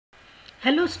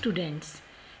Hello students,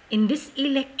 in this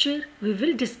e-lecture we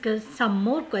will discuss some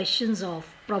more questions of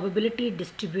probability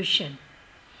distribution.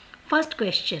 First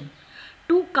question,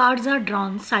 two cards are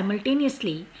drawn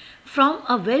simultaneously from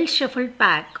a well-shuffled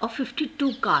pack of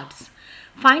 52 cards.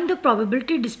 Find the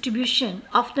probability distribution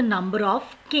of the number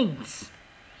of kings.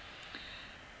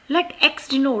 Let x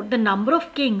denote the number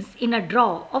of kings in a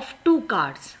draw of two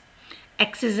cards.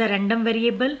 X is a random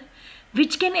variable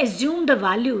which can assume the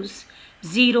values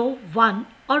 0, 1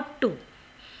 or 2.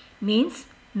 Means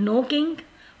no king,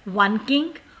 1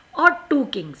 king or 2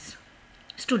 kings.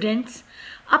 Students,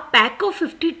 a pack of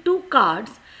 52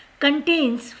 cards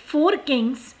contains 4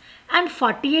 kings and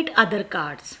 48 other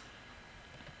cards.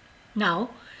 Now,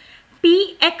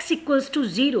 Px equals to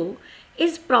 0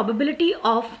 is probability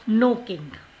of no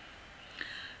king.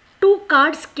 Two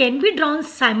cards can be drawn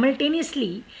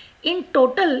simultaneously in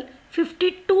total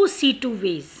 52 C2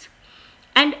 ways.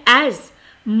 And as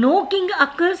no king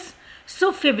occurs,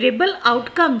 so favorable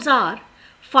outcomes are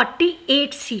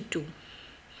 48 C2.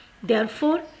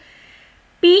 Therefore,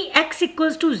 Px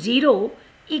equals to 0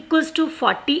 equals to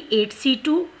 48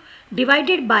 C2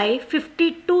 divided by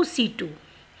 52 C2.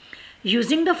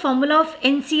 Using the formula of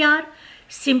NCR,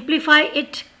 simplify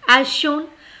it as shown,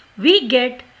 we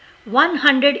get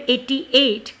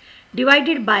 188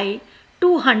 divided by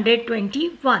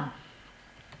 221.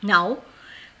 Now,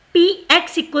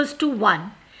 Px equals to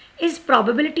 1 is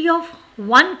probability of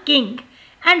 1 king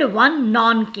and 1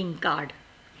 non-king card.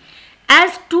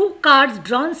 As two cards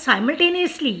drawn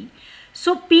simultaneously,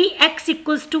 so Px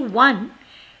equals to 1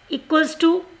 equals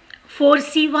to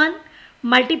 4C1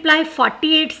 multiply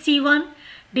 48C1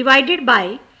 divided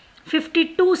by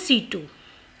 52C2.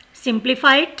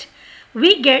 Simplify it,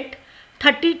 we get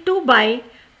 32 by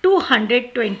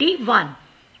 221.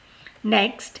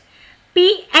 Next,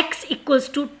 Px equals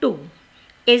to 2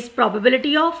 is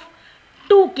probability of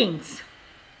 2 kings.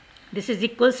 This is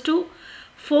equals to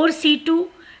 4C2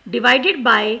 divided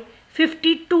by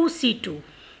 52C2.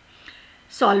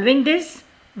 Solving this,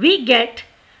 we get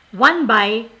 1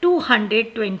 by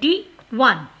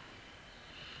 221.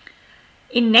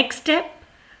 In next step,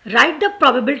 write the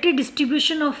probability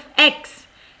distribution of x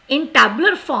in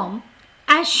tabular form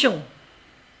as shown.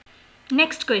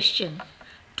 Next question.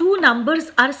 Two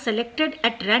numbers are selected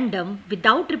at random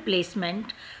without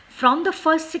replacement from the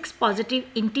first 6 positive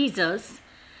integers.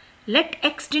 Let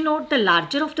x denote the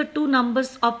larger of the two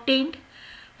numbers obtained.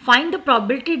 Find the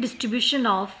probability distribution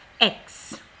of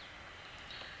x.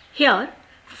 Here,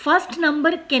 first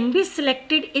number can be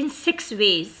selected in 6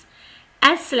 ways.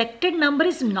 As selected number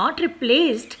is not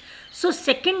replaced, so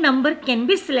second number can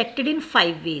be selected in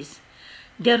 5 ways.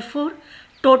 Therefore,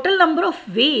 total number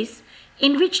of ways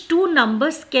in which two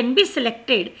numbers can be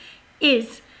selected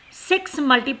is 6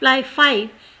 multiply 5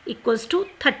 equals to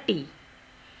 30.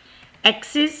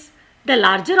 X is the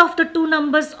larger of the two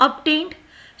numbers obtained.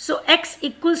 So, x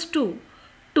equals to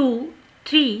 2,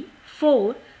 3,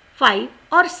 4, 5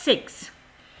 or 6.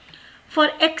 For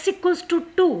x equals to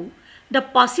 2, the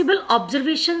possible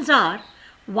observations are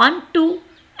 1, 2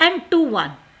 and 2,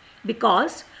 1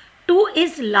 because 2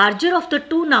 is larger of the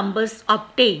two numbers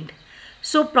obtained.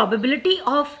 So, probability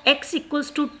of x equals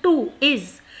to 2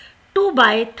 is 2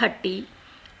 by 30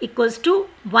 equals to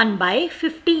 1 by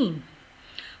 15.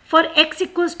 For x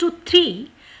equals to 3,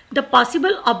 the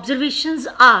possible observations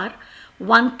are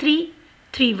 1, 3,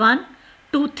 3, 1,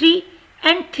 2, 3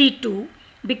 and 3, 2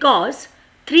 because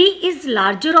 3 is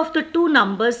larger of the two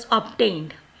numbers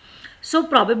obtained. So,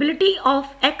 probability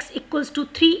of x equals to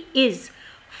 3 is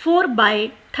 4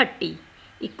 by 30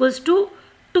 equals to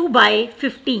 2 by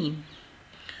 15.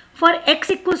 For x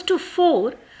equals to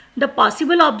 4, the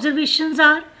possible observations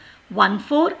are 1,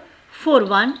 4, 4,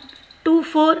 1, 2,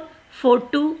 4, 4,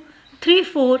 2, 3,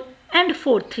 4 and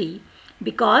 4, 3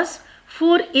 because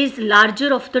 4 is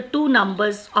larger of the two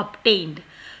numbers obtained.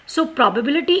 So,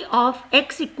 probability of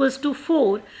x equals to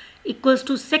 4 equals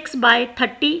to 6 by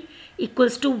 30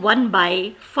 equals to 1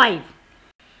 by 5.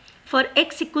 For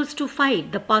x equals to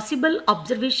 5, the possible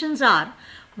observations are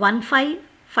 1, 5,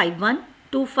 5, 1,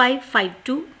 2, 5, 5,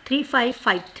 2, 3, 5,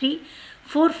 5, 3,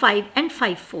 4, 5 and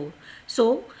 5, 4.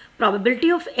 So,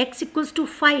 probability of x equals to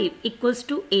 5 equals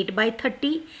to 8 by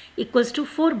 30 equals to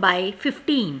 4 by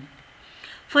 15.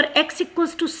 For x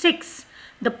equals to 6,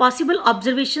 the possible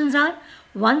observations are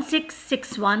 1, 6,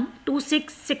 6, 1, 2,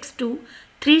 6, 6, 2,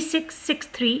 3, 6, 6,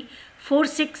 3, 4,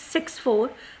 6, 6, 4,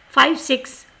 5,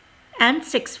 6 and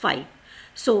 6, 5.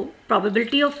 So,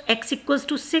 probability of x equals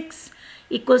to 6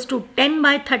 equals to 10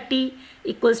 by 30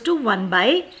 equals to 1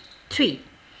 by 3.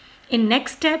 In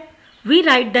next step, we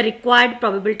write the required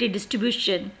probability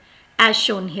distribution as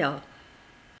shown here.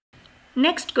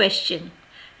 Next question.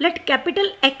 Let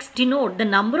capital X denote the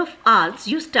number of hours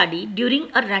you study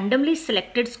during a randomly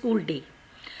selected school day.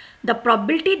 The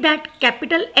probability that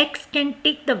capital X can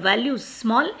take the values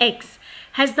small x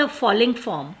has the following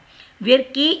form, where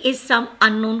k is some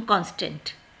unknown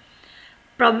constant.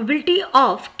 Probability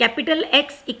of capital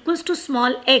X equals to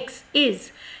small x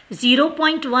is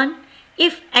 0.1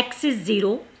 if x is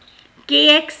 0,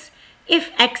 kx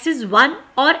if x is 1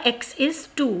 or x is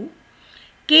 2,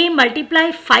 k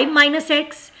multiply 5 minus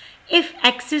x if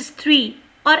x is 3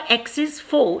 or x is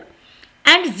 4,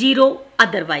 and 0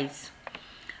 otherwise.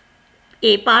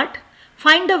 A part,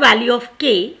 find the value of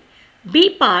k. B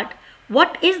part,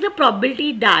 what is the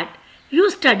probability that you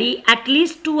study at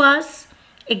least 2 hours,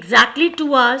 exactly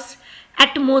 2 hours,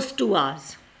 at most 2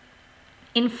 hours.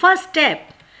 In first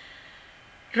step,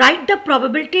 write the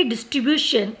probability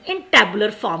distribution in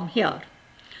tabular form here.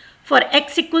 For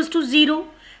x equals to 0,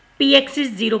 px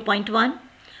is 0.1.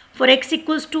 For x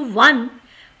equals to 1,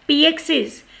 px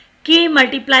is k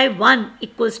multiply 1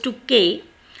 equals to k.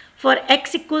 For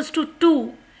x equals to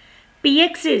 2,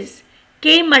 px is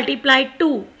k multiply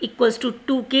 2 equals to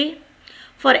 2k.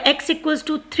 For x equals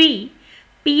to 3,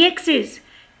 px is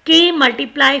k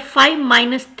multiply 5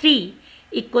 minus 3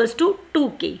 equals to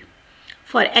 2k.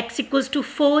 For x equals to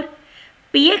 4,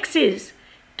 px is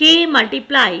k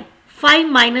multiply 5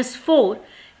 minus 4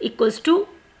 equals to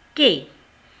k.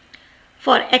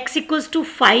 For x equals to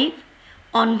 5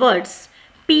 onwards,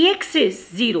 px is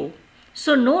 0.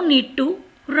 So no need to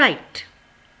write.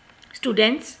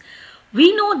 Students,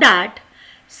 we know that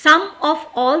sum of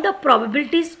all the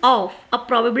probabilities of a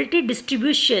probability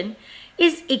distribution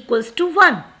is equals to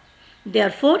 1.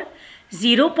 Therefore,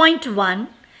 0.1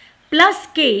 plus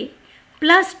k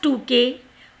plus 2k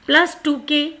plus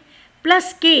 2k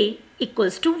plus k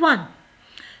equals to 1.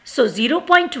 So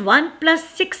 0.1 plus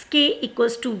 6k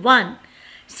equals to 1.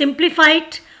 Simplify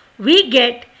it, we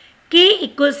get k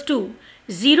equals to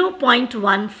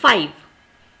 0.15.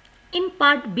 In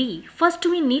part B, first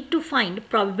we need to find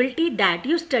probability that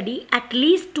you study at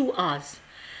least 2 hours.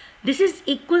 This is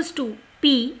equals to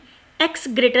p x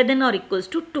greater than or equals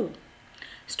to 2.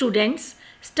 Students,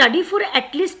 study for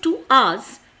at least 2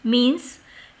 hours means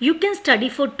you can study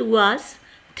for 2 hours,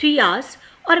 3 hours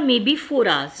or maybe 4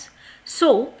 hours.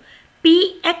 So,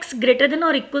 px greater than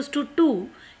or equals to 2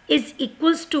 is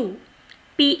equals to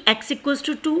px equals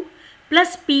to 2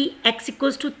 plus px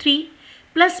equals to 3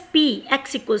 plus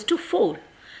px equals to 4.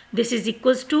 This is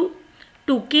equals to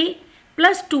 2k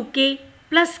plus 2k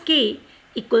plus k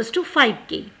equals to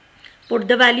 5k. Put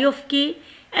the value of k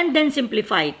and then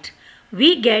simplify it.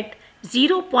 We get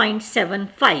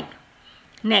 0.75.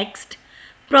 Next,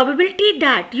 probability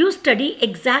that you study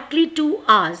exactly 2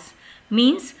 hours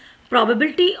means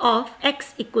probability of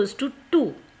x equals to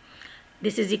 2.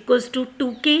 This is equals to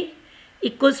 2k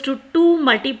equals to 2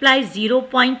 multiply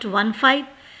 0.15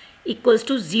 equals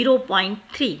to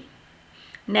 0.3.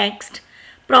 Next,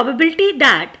 probability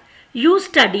that you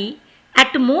study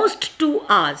at most 2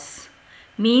 hours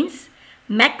means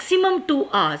maximum 2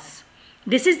 hours.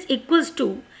 This is equals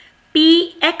to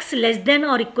px less than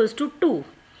or equals to 2,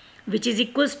 which is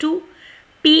equals to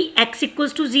px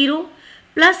equals to 0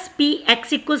 plus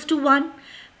px equals to 1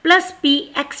 plus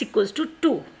px equals to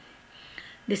 2.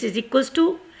 This is equals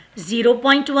to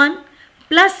 0.1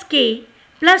 plus k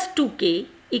plus 2k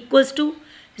equals to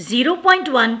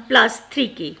 0.1 plus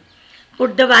 3k.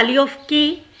 Put the value of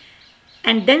k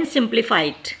and then simplify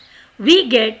it. We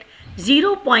get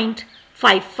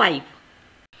 0.55.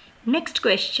 Next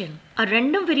question. A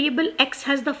random variable x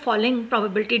has the following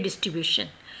probability distribution.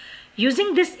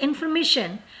 Using this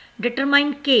information,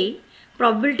 determine k,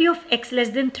 probability of x less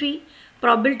than 3,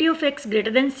 probability of x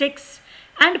greater than 6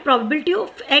 and probability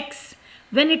of x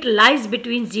when it lies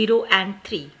between 0 and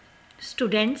 3.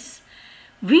 Students,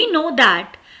 we know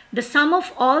that the sum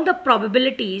of all the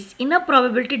probabilities in a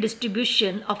probability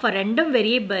distribution of a random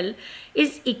variable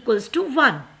is equals to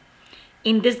 1.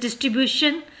 In this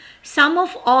distribution, sum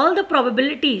of all the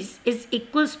probabilities is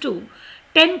equals to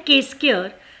 10k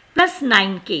square plus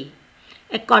 9k.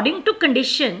 According to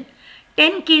condition,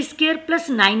 10k square plus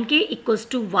 9k equals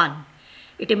to 1.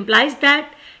 It implies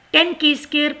that 10k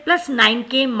square plus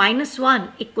 9k minus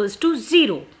 1 equals to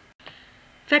 0.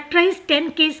 Factorize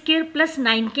 10k square plus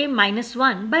 9k minus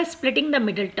 1 by splitting the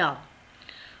middle term.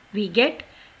 We get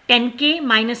 10k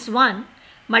minus 1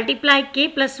 multiply k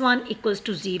plus 1 equals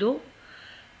to 0.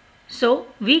 So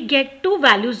we get two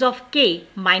values of k,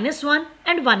 minus 1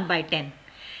 and 1 by 10.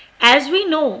 As we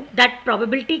know that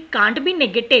probability can't be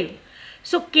negative,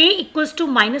 so k equals to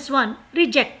minus 1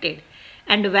 rejected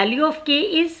and the value of k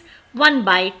is 1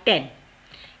 by 10.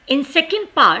 In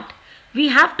second part, we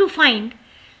have to find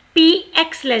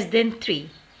Px less than 3.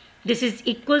 This is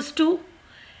equals to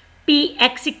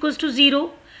Px equals to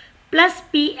 0 plus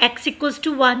Px equals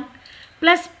to 1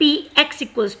 plus Px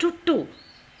equals to 2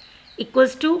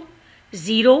 equals to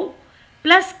 0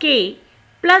 plus k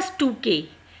plus 2k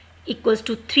equals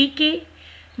to 3k.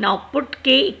 Now put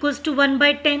k equals to 1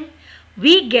 by 10.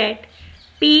 We get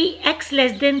Px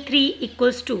less than 3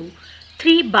 equals to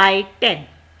 3 by 10.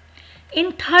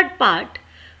 In third part,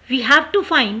 we have to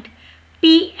find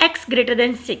Px greater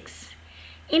than 6.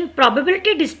 In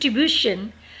probability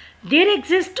distribution, there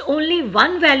exists only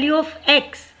one value of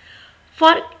x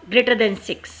for greater than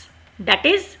 6, that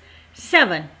is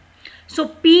 7. So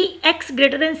Px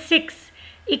greater than 6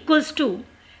 equals to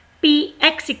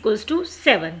Px equals to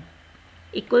 7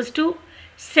 equals to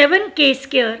 7k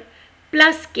square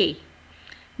plus k.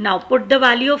 Now put the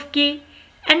value of k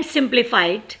and simplify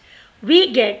it.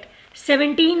 We get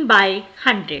 17 by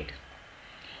 100.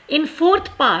 In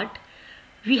fourth part,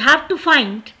 we have to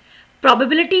find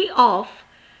probability of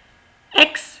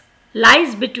x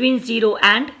lies between 0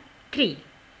 and 3.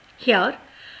 Here,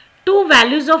 two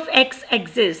values of x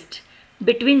exist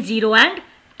between 0 and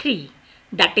 3,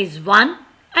 that is 1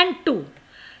 and 2.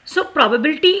 So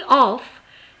probability of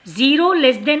 0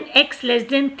 less than x less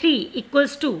than 3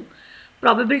 equals to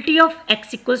probability of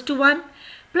x equals to 1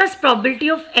 plus probability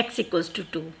of x equals to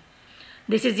 2.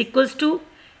 This is equals to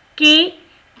k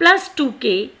plus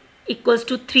 2k equals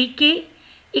to 3k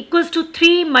equals to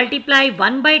 3 multiply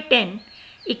 1 by 10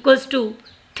 equals to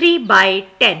 3 by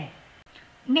 10.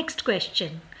 Next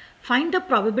question. Find the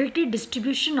probability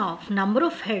distribution of number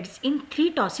of heads in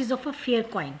 3 tosses of a fair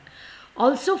coin.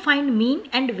 Also find mean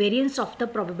and variance of the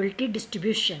probability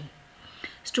distribution.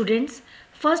 Students,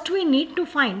 first we need to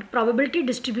find probability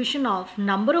distribution of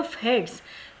number of heads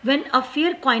when a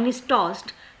fair coin is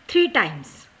tossed 3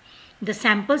 times. The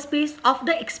sample space of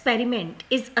the experiment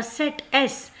is a set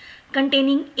S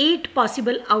containing 8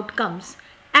 possible outcomes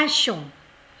as shown.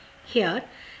 Here,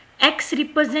 x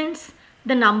represents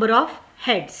the number of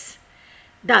heads.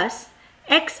 Thus,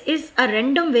 x is a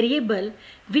random variable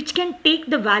which can take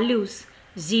the values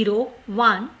 0,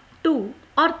 1, 2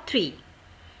 or 3.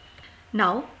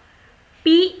 Now,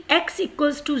 Px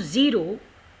equals to 0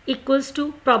 equals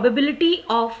to probability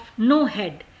of no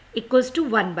head equals to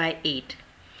 1 by 8.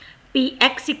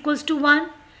 Px equals to 1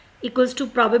 equals to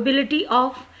probability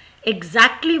of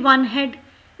exactly one head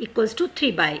equals to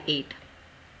 3 by 8.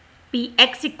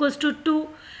 Px equals to 2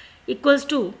 equals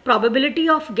to probability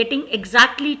of getting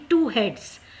exactly 2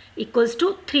 heads equals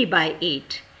to 3 by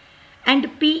 8. And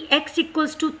Px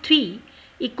equals to 3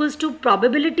 equals to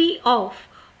probability of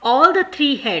all the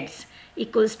 3 heads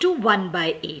equals to 1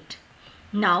 by 8.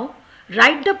 Now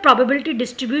write the probability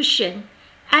distribution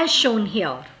as shown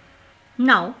here.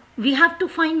 Now we have to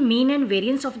find mean and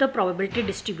variance of the probability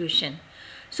distribution.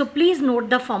 So please note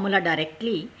the formula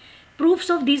directly. Proofs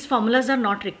of these formulas are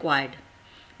not required.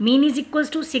 Mean is equals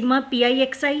to sigma pi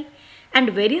xi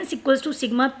and variance equals to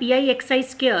sigma pi xi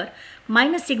square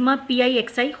minus sigma pi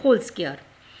xi whole square,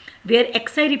 where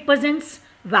xi represents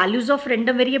values of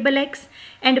random variable x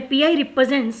and pi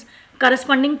represents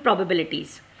corresponding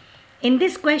probabilities. In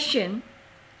this question,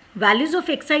 values of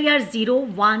xi are 0,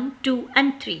 1, 2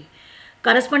 and 3.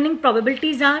 Corresponding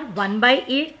probabilities are 1 by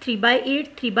 8, 3 by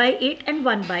 8, 3 by 8 and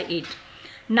 1 by 8.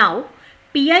 Now,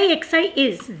 pi xi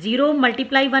is 0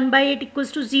 multiply 1 by 8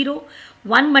 equals to 0,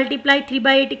 1 multiply 3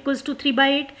 by 8 equals to 3 by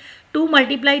 8, 2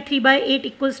 multiply 3 by 8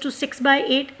 equals to 6 by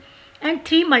 8 and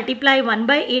 3 multiply 1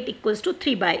 by 8 equals to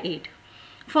 3 by 8.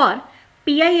 For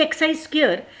pi xi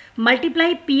square,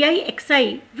 multiply pi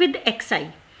xi with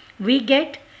xi. We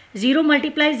get 0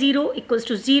 multiply 0 equals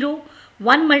to 0,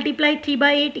 1 multiply 3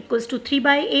 by 8 equals to 3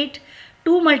 by 8,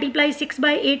 2 multiply 6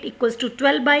 by 8 equals to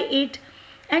 12 by 8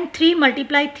 and 3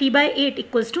 multiply 3 by 8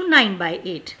 equals to 9 by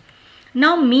 8.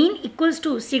 Now mean equals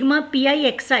to sigma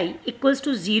pi xi equals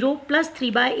to 0 plus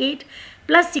 3 by 8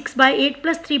 plus 6 by 8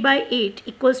 plus 3 by 8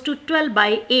 equals to 12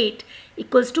 by 8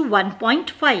 equals to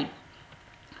 1.5.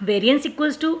 Variance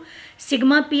equals to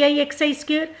sigma pi xi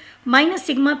square minus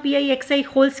sigma pi xi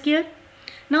whole square.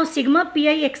 Now sigma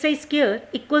pi xi square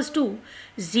equals to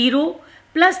 0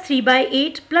 plus 3 by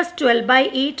 8 plus 12 by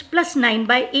 8 plus 9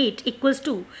 by 8 equals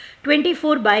to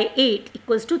 24 by 8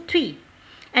 equals to 3.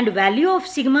 And value of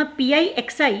sigma pi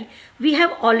xi we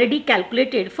have already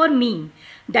calculated for mean,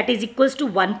 that is equals to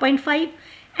 1.5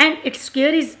 and its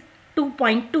square is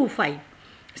 2.25.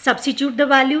 Substitute the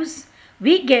values.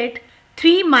 We get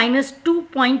 3 minus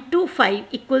 2.25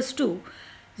 equals to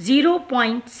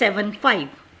 0.75.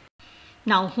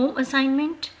 Now home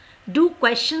assignment. Do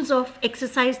questions of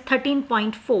exercise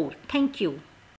 13.4. Thank you.